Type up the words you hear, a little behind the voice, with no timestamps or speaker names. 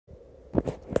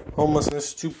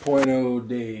Homelessness 2.0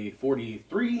 day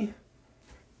 43.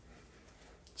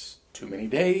 It's too many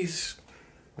days.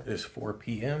 It is 4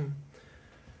 p.m.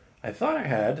 I thought I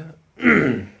had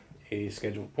a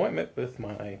scheduled appointment with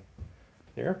my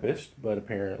therapist, but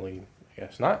apparently, I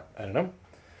guess not. I don't know.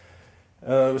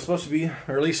 It was supposed to be,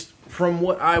 or at least from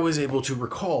what I was able to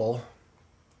recall,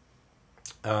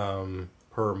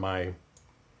 per my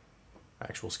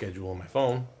actual schedule on my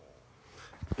phone,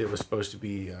 it was supposed to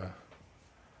be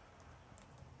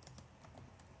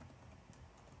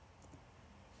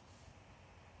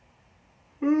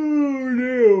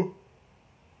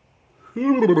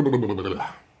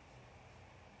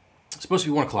it's supposed to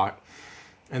be 1 o'clock.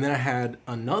 And then I had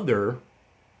another,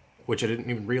 which I didn't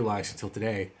even realize until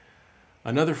today,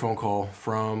 another phone call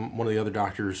from one of the other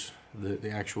doctors, the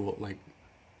actual, like,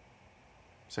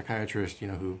 psychiatrist, you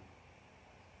know, who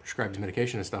prescribes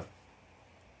medication and stuff.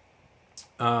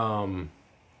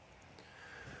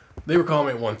 They were calling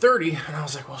me at 1:30, and I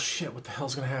was like, well, shit, what the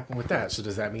hell's going to happen with that? So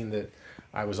does that mean that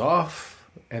I was off,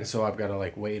 and so I've got to,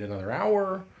 like, wait another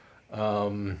hour?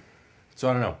 So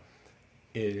I don't know,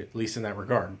 at least in that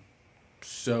regard.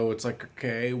 So it's like,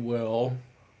 okay, well,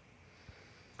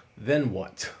 then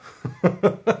what?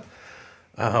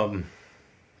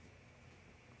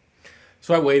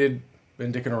 So I waited,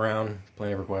 been dicking around,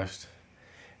 playing EverQuest.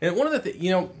 And one of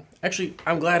the actually,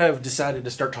 I'm glad I've decided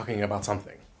to start talking about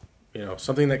something.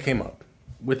 Something that came up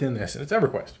within this, and it's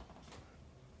EverQuest.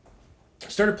 I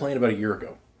started playing about a year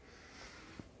ago.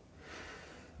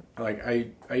 Like, I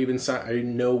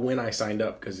know when I signed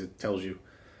up because it tells you,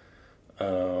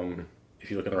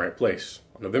 if you look in the right place,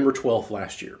 on November 12th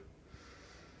last year.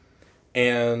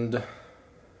 And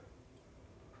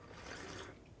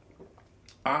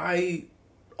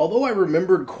although I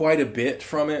remembered quite a bit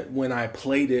from it when I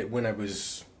played it when I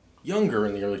was younger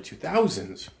in the early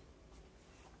 2000s,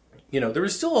 there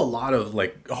was still a lot of,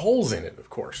 like, holes in it, of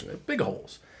course, and big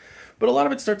holes. But a lot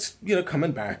of it starts,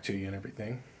 coming back to you and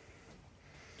everything.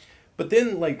 But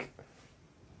then, like,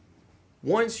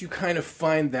 once you kind of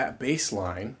find that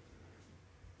baseline,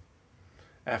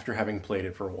 after having played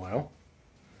it for a while,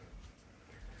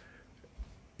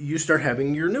 you start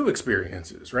having your new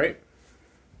experiences, right?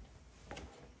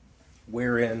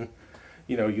 Wherein,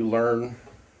 you learn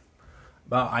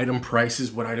about item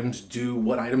prices, what items do,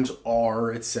 what items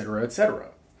are, etc., etc.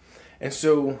 And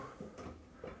so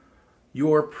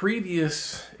your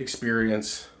previous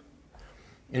experience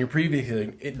and your previous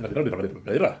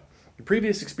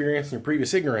experience and your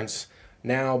previous ignorance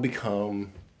now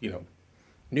become,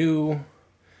 new,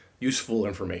 useful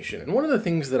information. And one of the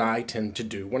things that I tend to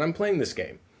do when I'm playing this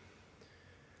game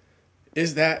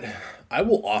is that I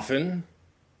will often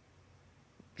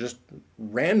just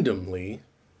randomly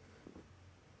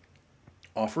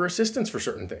offer assistance for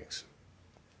certain things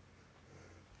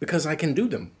because I can do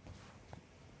them.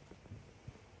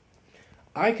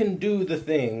 I can do the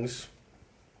things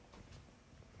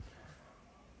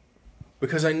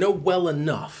because I know well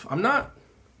enough. I've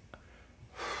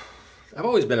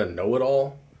always been a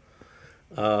know-it-all.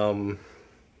 And,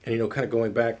 kind of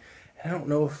going back, I don't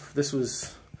know if this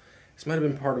might have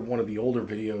been part of one of the older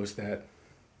videos that,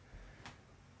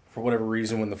 for whatever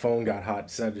reason, when the phone got hot,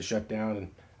 decided to shut down,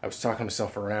 and I was talking to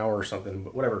myself for an hour or something,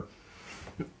 but whatever.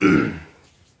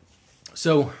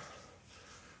 So,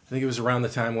 I think it was around the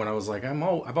time when I was like,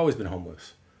 I've always been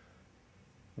homeless.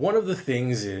 One of the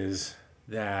things is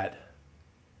that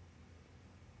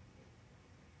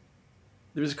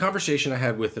there was a conversation I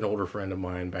had with an older friend of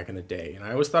mine back in the day, and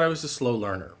I always thought I was a slow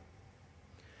learner.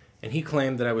 And he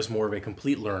claimed that I was more of a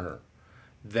complete learner,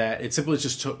 that it simply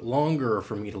just took longer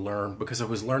for me to learn because I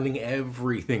was learning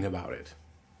everything about it.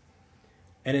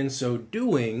 And in so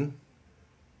doing,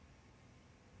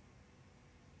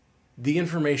 the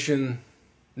information...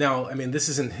 Now, I mean, this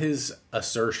isn't his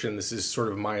assertion, this is sort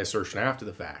of my assertion after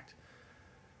the fact.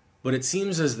 But it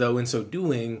seems as though in so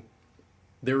doing,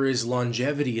 there is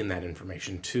longevity in that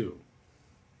information too.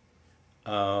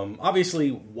 Obviously,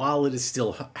 while it is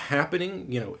still happening,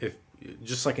 if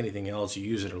just like anything else, you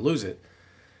use it or lose it.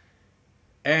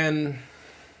 And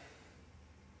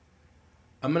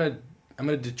I'm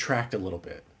gonna detract a little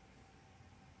bit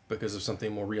because of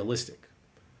something more realistic.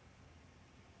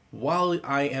 While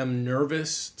I am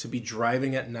nervous to be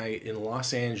driving at night in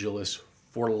Los Angeles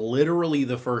for literally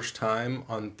the first time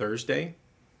on Thursday,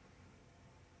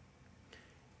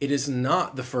 it is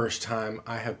not the first time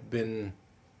I have been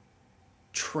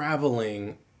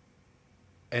traveling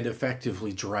and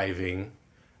effectively driving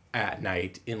at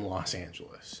night in Los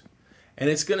Angeles. And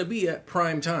it's going to be at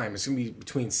prime time. It's going to be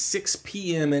between 6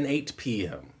 p.m. and 8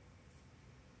 p.m.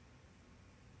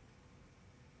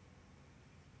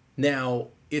 Now,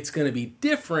 it's going to be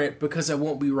different because I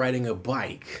won't be riding a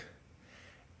bike,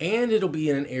 and it'll be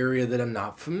in an area that I'm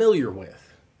not familiar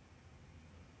with.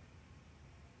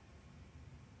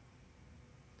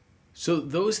 So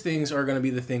those things are going to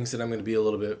be the things that I'm going to be a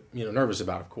little bit, nervous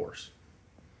about, of course.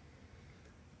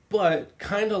 But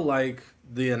kind of like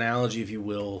the analogy, if you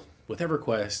will, with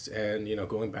EverQuest and,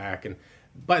 going back. And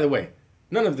by the way,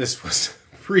 none of this was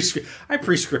pre-script. I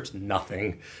pre-script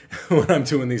nothing when I'm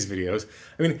doing these videos.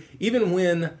 I mean, even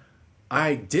when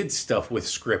I did stuff with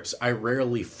scripts, I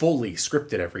rarely fully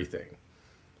scripted everything.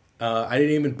 I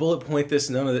didn't even bullet point this.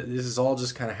 None of it. This is all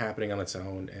just kind of happening on its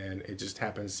own, and it just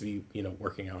happens to be,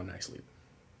 working out nicely.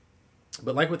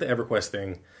 But like with the EverQuest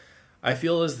thing, I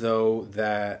feel as though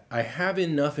that I have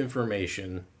enough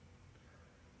information.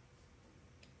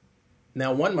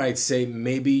 Now, one might say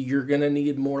maybe you're going to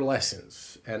need more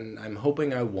lessons, and I'm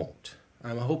hoping I won't.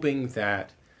 I'm hoping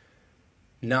that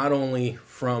not only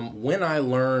from when I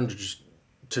learned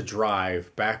to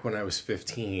drive back when I was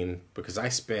 15, because I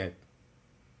spent,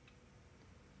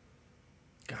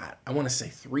 I want to say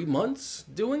 3 months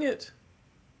doing it.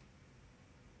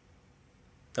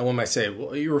 Now, one might say,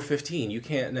 well, you were 15. You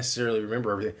can't necessarily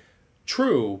remember everything.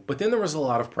 True, but then there was a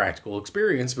lot of practical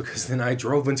experience because then I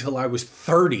drove until I was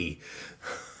 30.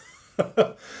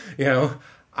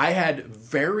 I had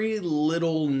very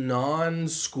little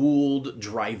non-schooled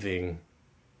driving.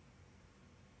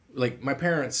 Like, my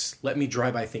parents let me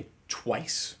drive, I think,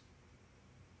 twice.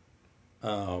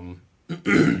 And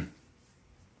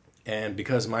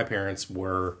because my parents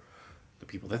were the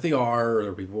people that they are, or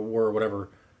the people were, whatever,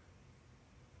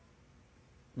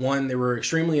 one, they were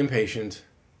extremely impatient.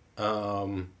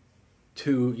 Two,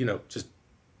 just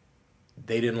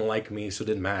they didn't like me, so it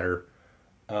didn't matter.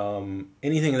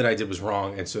 Anything that I did was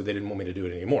wrong, and so they didn't want me to do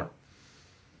it anymore.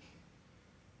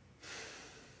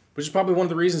 Which is probably one of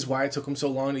the reasons why it took them so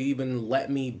long to even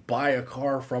let me buy a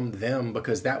car from them,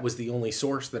 because that was the only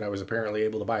source that I was apparently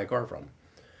able to buy a car from.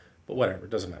 But whatever,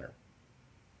 it doesn't matter.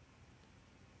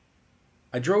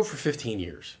 I drove for 15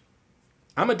 years.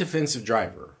 I'm a defensive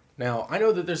driver. Now, I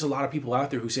know that there's a lot of people out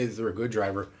there who say that they're a good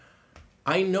driver.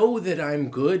 I know that I'm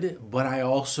good, but I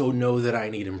also know that I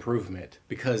need improvement,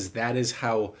 because that is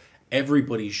how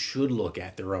everybody should look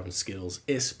at their own skills,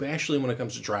 especially when it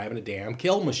comes to driving a damn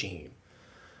kill machine.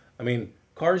 I mean,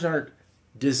 cars aren't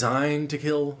designed to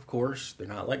kill, of course. They're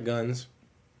not like guns.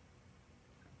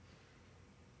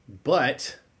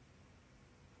 But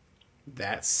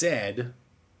that said,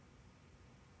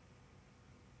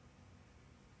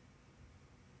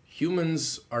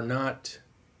 humans are not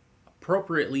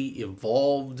appropriately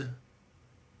evolved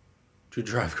to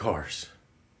drive cars.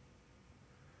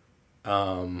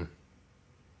 LA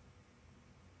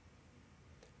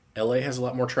has a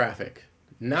lot more traffic.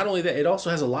 Not only that, it also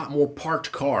has a lot more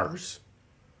parked cars.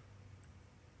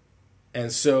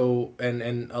 And so,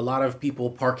 and a lot of people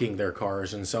parking their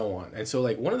cars and so on. And so,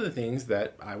 like, one of the things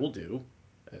that I will do,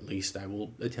 at least I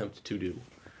will attempt to do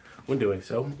when doing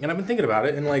so, and I've been thinking about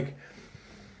it, and like,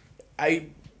 I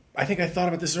think I thought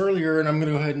about this earlier, and I'm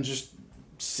going to go ahead and just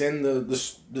send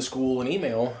the school an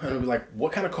email, and I'll be like,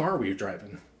 what kind of car were you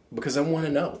driving? Because I want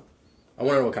to know. I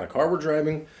want to know what kind of car we're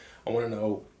driving. I want to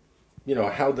know,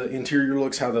 how the interior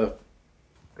looks, I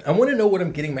want to know what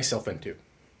I'm getting myself into.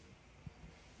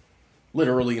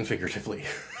 Literally and figuratively,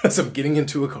 as I'm getting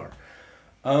into a car.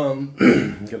 I'm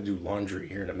going to do laundry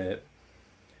here in a minute.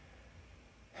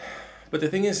 But the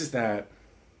thing is that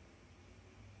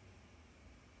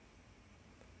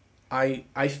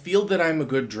I feel that I'm a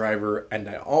good driver, and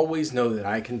I always know that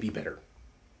I can be better.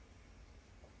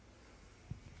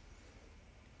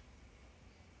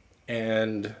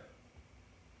 And,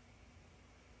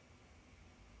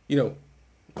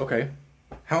 okay,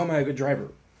 how am I a good driver?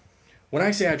 When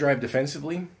I say I drive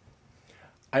defensively,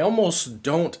 I almost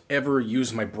don't ever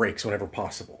use my brakes whenever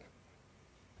possible.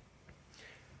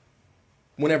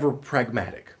 Whenever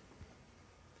pragmatic.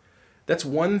 That's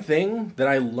one thing that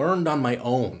I learned on my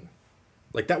own.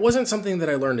 Like, that wasn't something that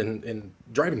I learned in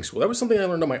driving school. That was something I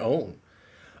learned on my own.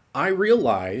 I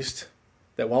realized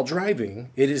that while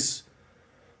driving, it is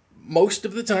most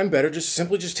of the time better just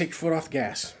simply just take your foot off the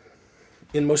gas.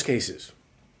 In most cases.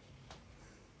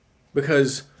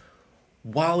 Because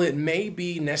while it may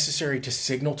be necessary to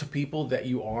signal to people that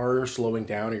you are slowing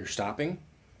down or you're stopping,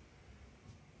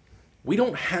 we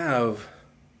don't have...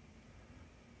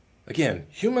 Again,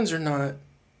 humans are not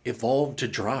evolved to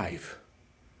drive.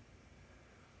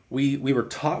 We were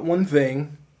taught one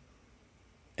thing,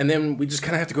 and then we just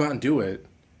kind of have to go out and do it.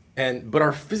 But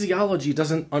our physiology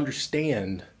doesn't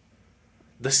understand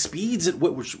the speeds at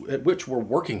which we're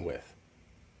working with.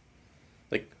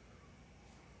 Like,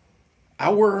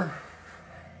 our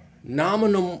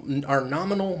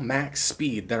nominal max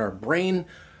speed that our brain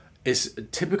is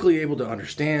typically able to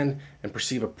understand and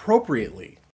perceive appropriately